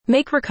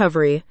Make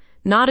recovery,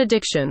 not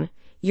addiction,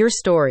 your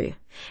story.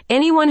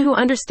 Anyone who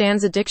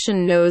understands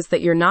addiction knows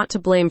that you're not to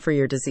blame for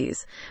your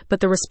disease, but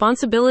the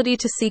responsibility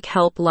to seek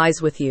help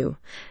lies with you.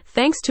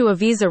 Thanks to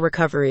Avisa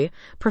Recovery,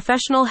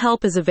 professional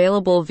help is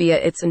available via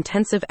its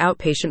intensive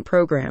outpatient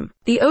program.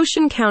 The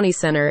Ocean County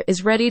Center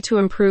is ready to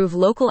improve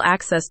local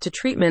access to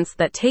treatments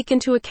that take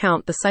into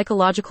account the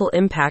psychological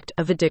impact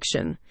of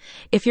addiction.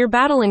 If you're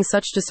battling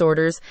such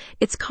disorders,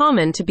 it's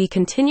common to be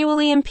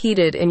continually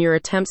impeded in your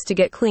attempts to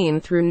get clean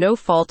through no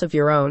fault of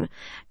your own.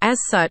 As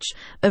such,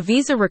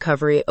 Avisa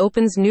Recovery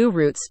opens new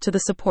routes to the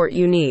support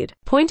you need.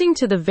 Pointing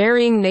to the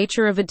varying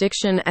nature of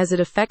addiction as it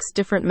affects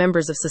different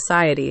members of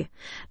society,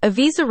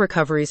 Avisa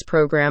Recovery's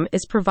program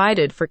is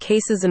provided for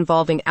cases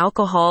involving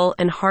alcohol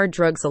and hard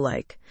drugs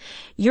alike.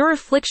 Your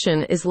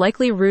affliction is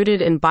likely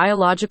rooted in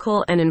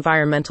biological and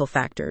environmental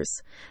factors.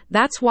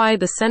 That's why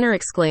the center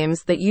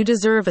exclaims that you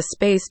deserve a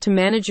space to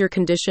manage your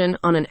condition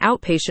on an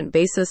outpatient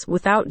basis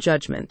without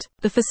judgment.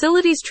 The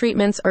facility's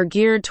treatments are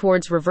geared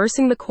towards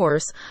reversing the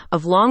course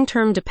of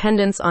long-term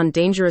dependence on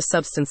dangerous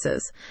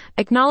substances,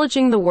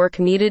 acknowledging the work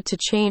needed to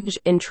change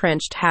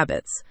entrenched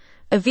habits.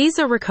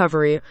 Avisa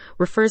Recovery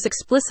refers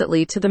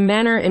explicitly to the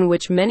manner in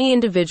which many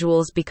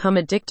individuals become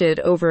addicted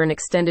over an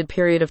extended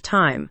period of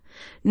time.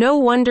 No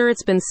wonder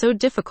it's been so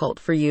difficult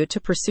for you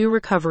to pursue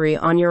recovery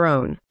on your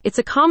own. It's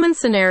a common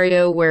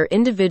scenario where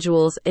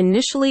individuals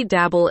initially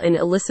dabble in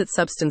illicit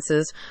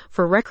substances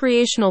for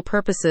recreational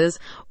purposes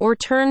or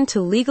turn to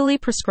legally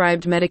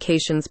prescribed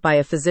medications by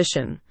a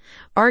physician,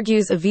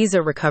 argues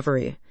Avisa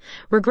Recovery.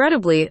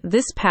 Regrettably,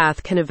 this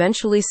path can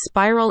eventually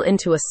spiral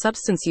into a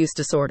substance use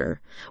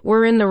disorder,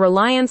 wherein the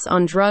reliance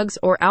on drugs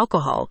or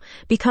alcohol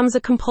becomes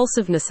a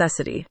compulsive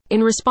necessity.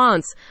 In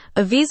response,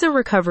 Avisa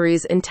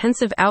Recovery's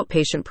intensive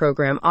outpatient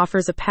program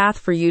offers a path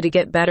for you to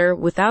get better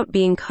without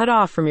being cut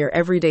off from your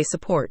everyday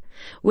support.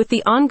 With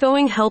the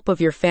ongoing help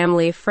of your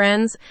family,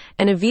 friends,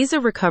 and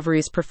Avisa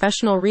Recovery's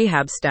professional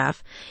rehab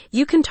staff,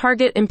 you can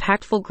target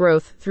impactful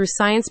growth through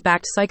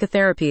science-backed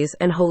psychotherapies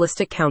and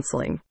holistic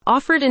counseling.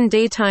 Offered in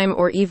daytime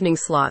or evening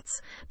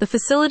slots, the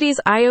facility's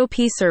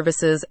IOP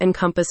services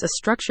encompass a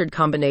structured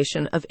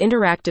combination of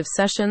interactive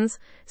sessions,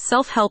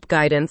 self-help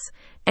guidance,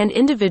 and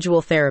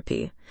individual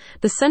therapy.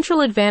 The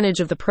central advantage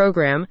of the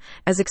program,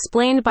 as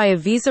explained by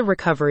Avisa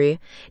Recovery,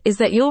 is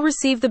that you'll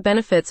receive the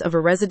benefits of a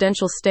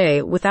residential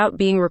stay without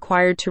being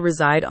required to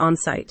reside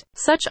on-site.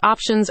 Such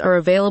options are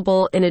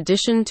available in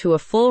addition to a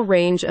full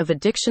range of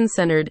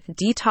addiction-centered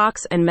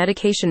detox and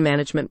medication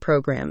management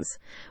programs,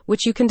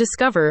 which you can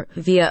discover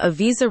via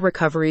Avisa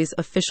Recovery's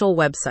official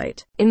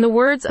website. In the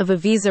words of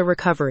Avisa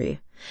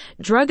Recovery,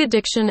 drug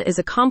addiction is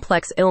a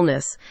complex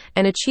illness,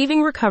 and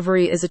achieving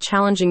recovery is a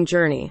challenging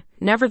journey.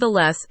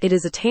 Nevertheless, it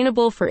is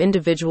attainable for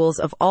individuals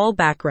of all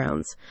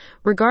backgrounds,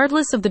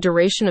 regardless of the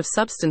duration of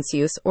substance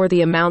use or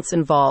the amounts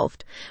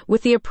involved.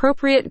 With the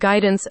appropriate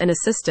guidance and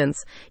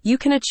assistance, you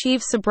can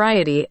achieve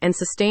sobriety and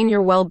sustain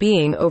your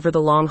well-being over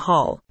the long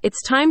haul.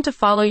 It's time to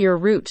follow your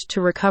route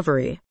to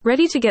recovery.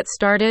 Ready to get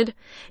started?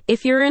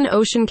 If you're in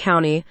Ocean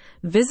County,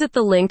 visit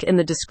the link in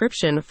the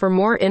description for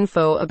more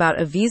info about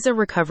Avisa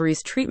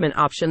Recovery's treatment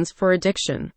options for addiction.